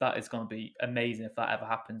norm. That is going to be amazing if that ever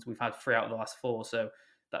happens. We've had 3 out of the last 4, so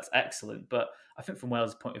that's excellent. But I think from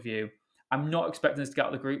Wales' point of view, I'm not expecting us to get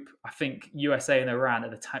out of the group. I think USA and Iran are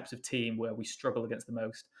the types of team where we struggle against the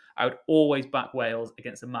most. I would always back Wales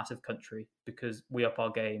against a massive country because we up our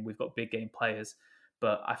game. We've got big game players.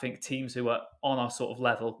 But I think teams who are on our sort of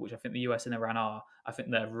level, which I think the US and Iran are, I think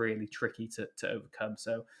they're really tricky to overcome.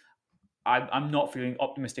 So I'm not feeling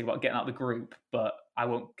optimistic about getting out of the group, but I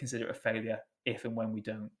won't consider it a failure if and when we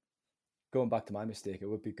don't. Going back to my mistake, it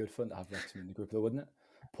would be good fun to have Wrexham in the group, though, wouldn't it?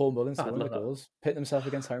 Paul Mullins scoring the goals, pitting himself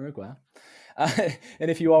against Harry Maguire.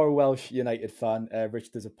 And if you are a Welsh United fan,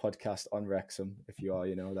 Rich does a podcast on Wrexham, if you are,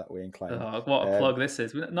 that way inclined. Oh, what a plug this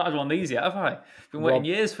is. Not had one of these yet, have I? Been waiting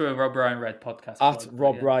years for a Rob Ryan Red podcast. At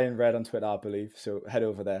Rob Ryan Red on Twitter, I believe. So head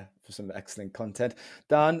over there for some excellent content.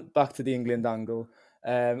 Dan, back to the England angle.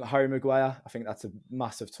 Harry Maguire, I think that's a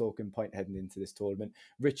massive talking point heading into this tournament.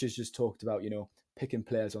 Rich has just talked about, picking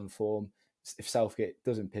players on form if Southgate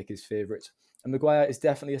doesn't pick his favourites. And Maguire is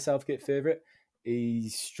definitely a Southgate favourite.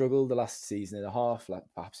 He's struggled the last season and a half, like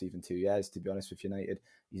perhaps even 2 years, to be honest, with United.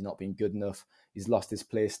 He's not been good enough. He's lost his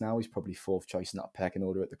place now. He's probably 4th choice in that pecking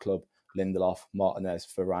order at the club Lindelof, Martinez,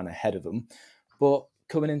 Varane ahead of him. But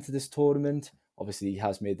coming into this tournament, obviously he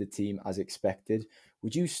has made the team as expected.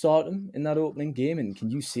 Would you start him in that opening game? And can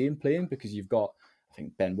you see him playing? Because you've got, I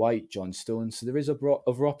think, Ben White, John Stones. So there is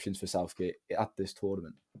other options for Southgate at this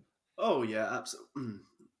tournament. Oh, yeah, absolutely.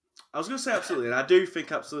 I was going to say absolutely, and I do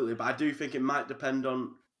think absolutely, but I do think it might depend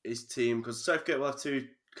on his team, because Southgate will have two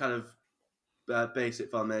kind of basic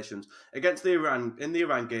formations against the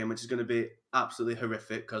Iran game, which is going to be absolutely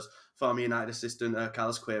horrific because former United assistant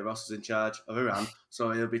Carlos Queiroz is in charge of Iran,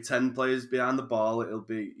 so it'll be 10 players behind the ball. It'll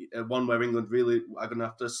be one where England really are going to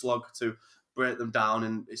have to slog to break them down,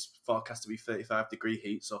 and it's forecast to be 35-degree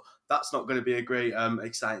heat, so that's not going to be a great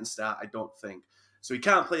exciting start, I don't think. So he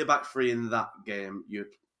can't play a back three in that game.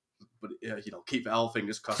 But keep all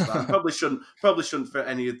fingers crossed. That probably shouldn't for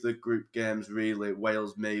any of the group games really.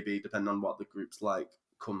 Wales maybe, depending on what the group's like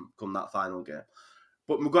come that final game.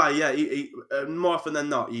 But Maguire, yeah, he more often than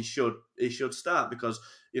not, he should start, because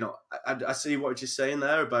I see what you're saying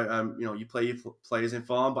there about you play your players in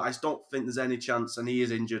form, but I just don't think there's any chance, and he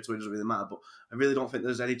is injured, so it doesn't really matter. But I really don't think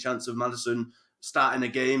there's any chance of Maddison starting a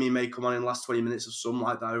game. He may come on in the last 20 minutes of some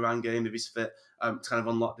like that Iran game if he's fit to kind of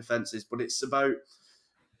unlock defences. But it's about,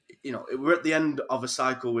 we're at the end of a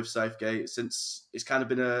cycle with Southgate, since it's kind of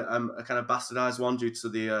been a kind of bastardised one due to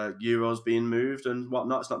the Euros being moved and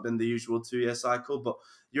whatnot. It's not been the usual 2-year cycle, but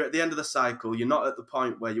you're at the end of the cycle. You're not at the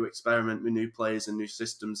point where you experiment with new players and new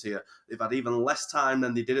systems here. They've had even less time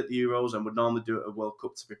than they did at the Euros and would normally do at a World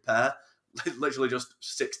Cup to prepare. Literally just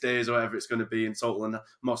 6 days or whatever it's going to be in total, and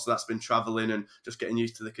most of that's been travelling and just getting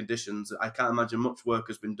used to the conditions. I can't imagine much work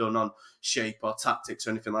has been done on shape or tactics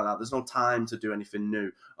or anything like that. There's no time to do anything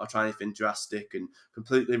new or try anything drastic and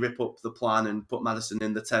completely rip up the plan and put Maddison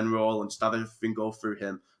in the 10 role and just have everything go through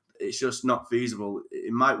him. It's just not feasible.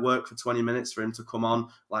 It might work for 20 minutes for him to come on,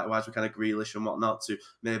 likewise with kind of Grealish and whatnot, to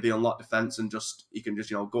maybe unlock defence and he can just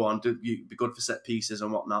go on, be good for set pieces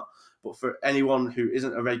and whatnot. But for anyone who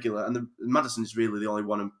isn't a regular, and Maddison is really the only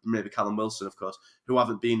one, and maybe Callum Wilson, of course, who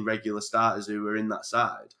haven't been regular starters who are in that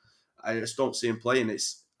side, I just don't see him playing.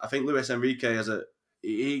 I think Luis Enrique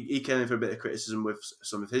he came in for a bit of criticism with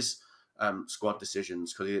some of his squad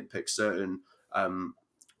decisions because he didn't pick certain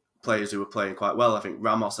players who were playing quite well. I think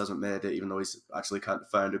Ramos hasn't made it, even though he's actually kind of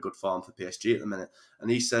found a good form for PSG at the minute. And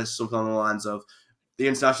he says something along the lines of, the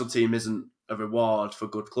international team isn't a reward for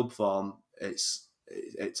good club form. It's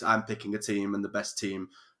I'm picking a team and the best team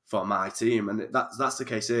for my team, and that's the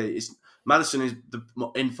case here. Maddison is the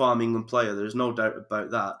in-form England player. There's no doubt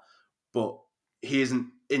about that, but he isn't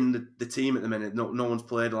in the team at the minute. No one's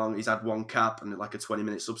played along. He's had one cap and like a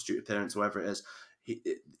 20-minute substitute appearance, whatever it is.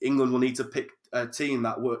 England will need to pick a team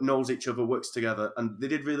that knows each other, works together, and they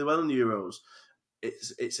did really well in the Euros.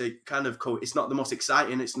 It's a kind of it's not the most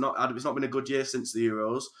exciting. It's not been a good year since the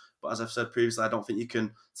Euros. But as I've said previously, I don't think you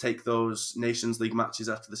can take those Nations League matches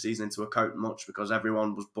after the season into account much, because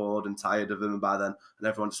everyone was bored and tired of them by then, and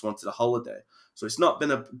everyone just wanted a holiday. So it's not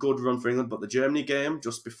been a good run for England. But the Germany game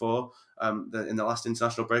just before, in the last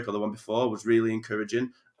international break, or the one before, was really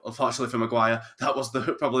encouraging. Unfortunately for Maguire, that was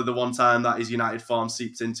probably the one time that his United form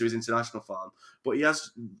seeped into his international form. But he has,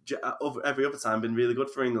 every other time, been really good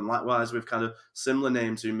for England. Likewise, with kind of similar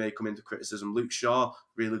names who may come into criticism. Luke Shaw,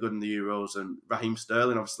 really good in the Euros, and Raheem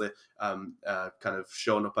Sterling, obviously, kind of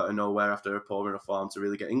showing up out of nowhere after a poor run of form to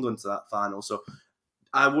really get England to that final. So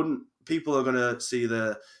people are going to see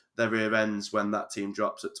their rear ends when that team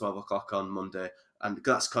drops at 12 o'clock on Monday. And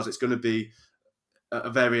that's because it's going to be a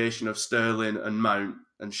variation of Sterling and Mount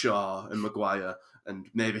and Shaw and Maguire and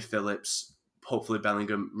maybe Phillips, hopefully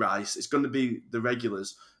Bellingham, Rice. It's going to be the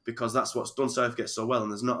regulars, because that's what's done Southgate so well,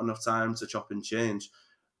 and there's not enough time to chop and change.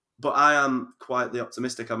 But I am quietly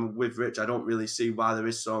optimistic. I'm with Rich. I don't really see why there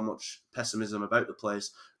is so much pessimism about the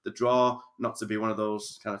place. The draw, not to be one of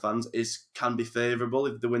those kind of fans, can be favourable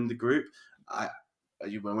if they win the group.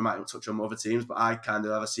 We might touch on other teams, but I kind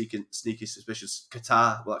of have a sneaky suspicious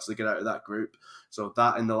Qatar will actually get out of that group. So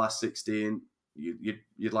that in the last 16,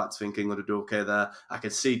 you'd like to think England would do okay there. I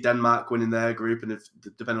could see Denmark winning their group, and if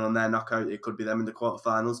depending on their knockout, it could be them in the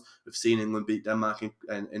quarterfinals. We've seen England beat Denmark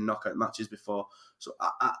in knockout matches before. So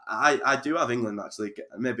I do have England actually.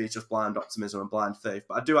 Maybe it's just blind optimism and blind faith,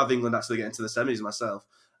 but I do have England actually getting to the semis myself.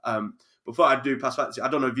 Before I do pass back to you, I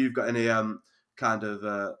don't know if you've got any kind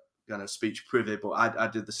of speech privy, but I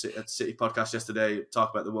did the City podcast yesterday,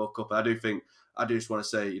 talk about the World Cup. I do just want to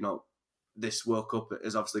say, this World Cup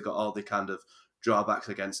has obviously got all the kind of drawbacks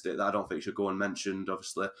against it that I don't think should go unmentioned.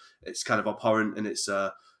 Obviously, it's kind of abhorrent in its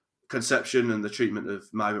conception and the treatment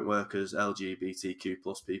of migrant workers, LGBTQ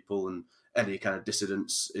plus people, and any kind of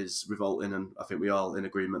dissidents is revolting. And I think we all in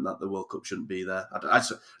agreement that the World Cup shouldn't be there. I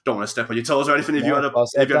just don't want to step on your toes or anything if you had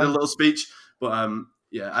a little speech, but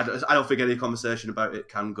I don't think any conversation about it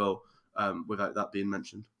can go without that being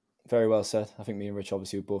mentioned. Very well said. I think me and Rich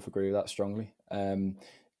obviously would both agree with that strongly.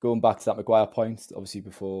 Going back to that Maguire point, obviously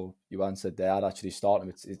before you answered there, I'd actually start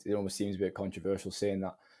him. It almost seems a bit controversial saying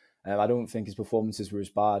that. I don't think his performances were as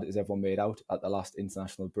bad as everyone made out at the last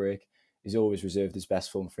international break. He's always reserved his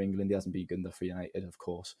best form for England. He hasn't been good enough for United, of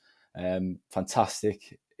course.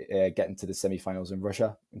 Fantastic getting to the semi-finals in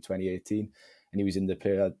Russia in 2018. And he was in the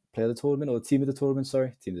player of the tournament, or team of the tournament,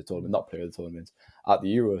 not player of the tournament, at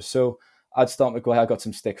the Euros. So I'd start Maguire. I got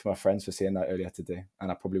some stick from my friends for saying that earlier today.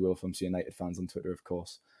 And I probably will from some United fans on Twitter, of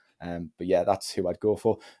course. But yeah, that's who I'd go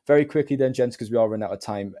for. Very quickly then, gents, because we are running out of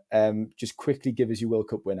time. Just quickly give us your World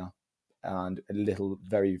Cup winner and a little,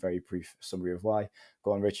 very, very brief summary of why.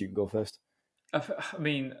 Go on, Rich, you can go first. I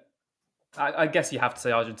mean, I guess you have to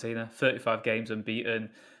say Argentina. 35 games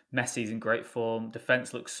unbeaten. Messi's in great form.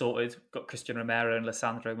 Defence looks sorted. Got Christian Romero and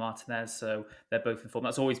Lisandro Martinez, so they're both in form.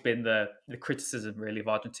 That's always been the criticism, really, of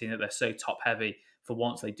Argentina. They're so top-heavy. For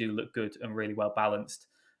once, they do look good and really well-balanced.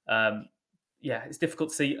 It's difficult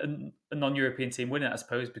to see a non-European team win it, I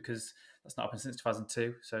suppose, because that's not happened since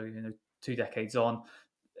 2002. So, 2 decades on,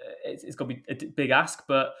 it's got to be a big ask.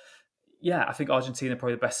 But yeah, I think Argentina are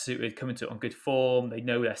probably the best suited, coming to it on good form. They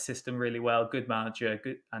know their system really well, good manager,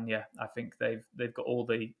 good, and yeah, I think they've got all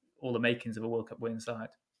the makings of a World Cup winning side.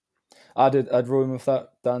 I'd roll in with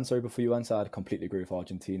that, Dan. Sorry, before you answer, I'd completely agree with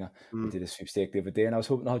Argentina. We did a sweepstake the other day, and I was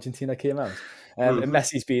hoping Argentina came out. And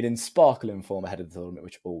Messi's been in sparkling form ahead of the tournament,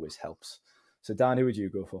 which always helps. So, Dan, who would you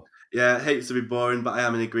go for? Yeah, I hate to be boring, but I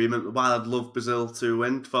am in agreement. While I'd love Brazil to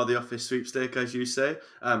win for the office sweepstake, as you say,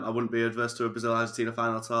 I wouldn't be adverse to a Brazil-Argentina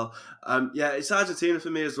final at all. It's Argentina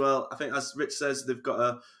for me as well. I think, as Rich says, they've got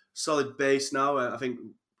a solid base now. I think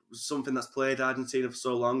something that's played Argentina for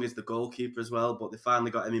so long is the goalkeeper as well, but they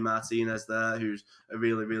finally got Emi Martinez there, who's a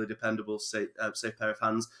really, really dependable, safe pair of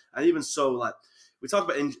hands. And even so, like, we talk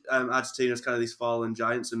about Argentina as kind of these fallen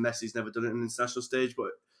giants, and Messi's never done it on an international stage,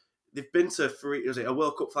 but they've been to a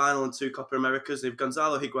World Cup final and 2 Copa Americas. If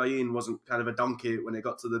Gonzalo Higuain wasn't kind of a donkey when it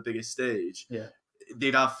got to the biggest stage,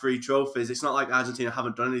 they'd have 3 trophies. It's not like Argentina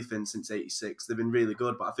haven't done anything since '86. They've been really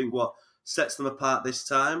good, but I think what sets them apart this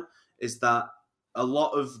time is that a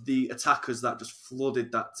lot of the attackers that just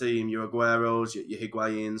flooded that team, your Agueros, your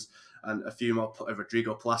Higuains, and a few more,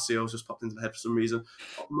 Rodrigo Palacios just popped into my head for some reason.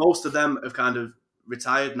 Most of them have kind of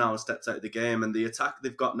retired now and stepped out of the game, and the attack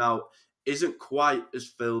they've got now isn't quite as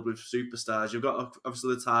filled with superstars. You've got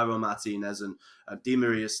obviously Lautaro Martinez and Di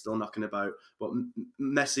Maria is still knocking about, but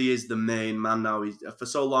Messi is the main man now. For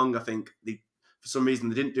so long, I think for some reason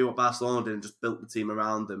they didn't do what Barcelona did and just built the team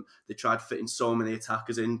around them. They tried fitting so many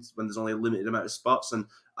attackers in when there's only a limited amount of spots, and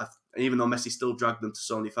even though Messi still dragged them to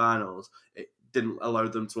so many finals, it didn't allow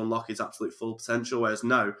them to unlock his absolute full potential. Whereas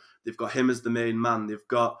now they've got him as the main man. They've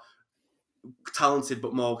got talented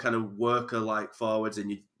but more kind of worker-like forwards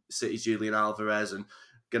in City's Julian Alvarez, and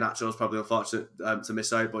Garnacho's probably unfortunate to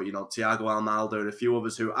miss out, but Thiago Almada and a few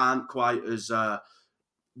others who aren't quite as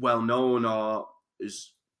well known or as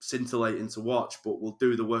scintillating to watch, but will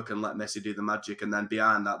do the work and let Messi do the magic. And then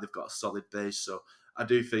behind that, they've got a solid base. So I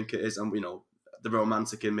do think it is, and the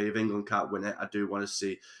romantic in me, if England can't win it, I do want to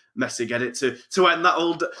see Messi get it to end that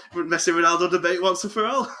old Messi-Ronaldo debate once and for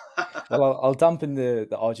all. Well, I'll dampen the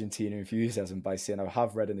Argentina enthusiasm by saying I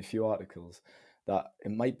have read in a few articles that it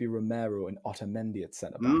might be Romero and Otamendi at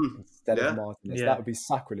centre-back instead of Martinez. Yeah. That would be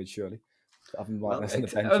sacrilege, surely. I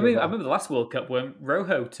remember the last World Cup when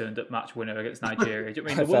Rojo turned up match winner against Nigeria. Do you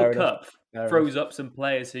know what I mean? The World Cup throws up some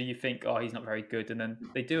players who you think, he's not very good, and then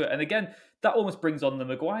they do it. And again, that almost brings on the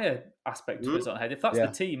Maguire aspect to us on head. If that's the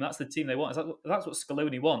team they want. If that's what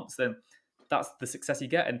Scaloni wants, then that's the success you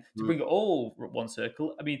get. And to bring it all one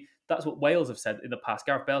circle, I mean, that's what Wales have said in the past.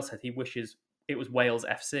 Gareth Bale said he wishes it was Wales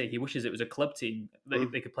FC. He wishes it was a club team that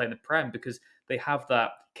they could play in the Prem, because they have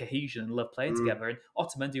that cohesion and love playing together. And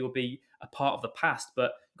Otamendi will be a part of the past.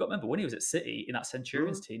 But you've got to remember, when he was at City in that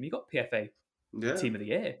Centurions team, he got PFA Team of the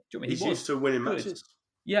Year. Do you know what I mean? He's used to winning matches.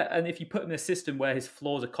 Yeah, and if you put him in a system where his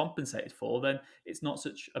flaws are compensated for, then it's not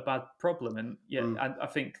such a bad problem. And and I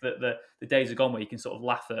think that the days are gone where you can sort of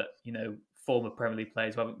laugh at, former Premier League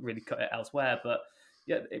players who haven't really cut it elsewhere. But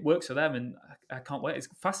yeah, it works for them, and I can't wait. It's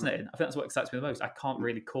fascinating. I think that's what excites me the most. I can't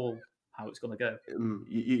really call how it's going to go.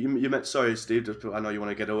 You meant, sorry, Steve, I know you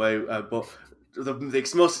want to get away, but the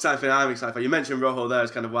most exciting thing I'm excited for, you mentioned Rojo there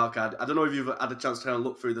as kind of wildcard. I don't know if you've had a chance to kind of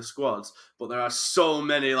look through the squads, but there are so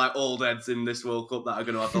many like old heads in this World Cup that are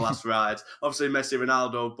going to have the last ride. Obviously Messi,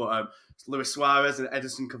 Ronaldo, but Luis Suarez and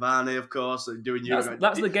Edinson Cavani, of course, doing Uruguay.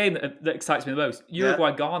 That's the game that excites me the most.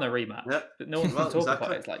 Uruguay-Ghana rematch. Yeah. That no one's talking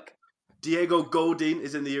about it. It's like, Diego Godin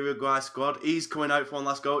is in the Uruguay squad. He's coming out for one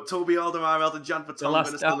last go. Toby Alderweireld and Jan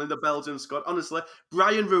Vertonghen are still in the Belgium squad. Honestly,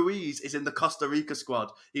 Brian Ruiz is in the Costa Rica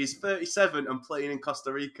squad. He's 37 and playing in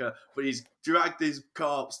Costa Rica, but he's dragged his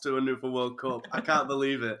corpse to another World Cup. I can't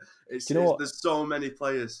believe it. There's so many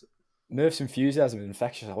players. Murph's enthusiasm is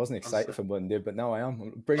infectious. I wasn't excited for Monday, but now I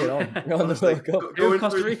am. Bring it on. Bring on the World Cup. Who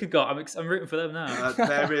Costa Rica got? I'm rooting for them now.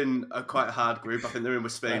 They're in a quite hard group. I think they're in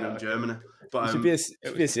with Spain and Germany. But should be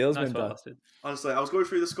a salesman. Nice. Honestly, I was going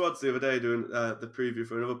through the squads the other day doing the preview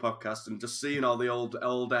for another podcast and just seeing all the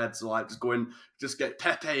old heads like just get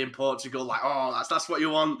Pepe in Portugal, like, oh, that's what you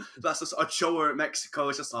want. That's just Ochoa at Mexico.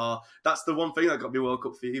 It's just, that's the one thing that got me World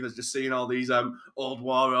Cup fever, is just seeing all these old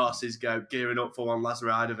war horses gearing up for one last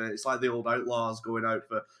ride of it. It's like the old outlaws going out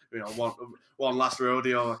for one last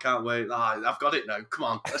rodeo. I can't wait. I've got it now. Come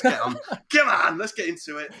on, let's get on. Come on, let's get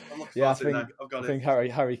into it. I'm looking forward to it now. I've got it. I think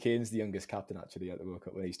Harry Kane's the youngest captain actually at the World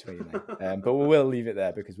Cup when he's 29. But we will leave it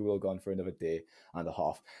there because we will go on for another day and a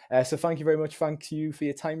half. So thank you very much. Thank you for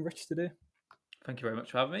your time, Rich, today. Thank you very much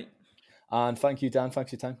for having me. And thank you, Dan. Thanks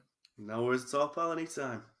for your time. No worries at all, pal.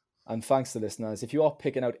 Anytime. And thanks to listeners. If you are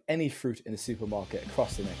picking out any fruit in the supermarket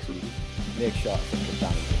across the next week, make sure to think of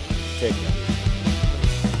Dan. Take care.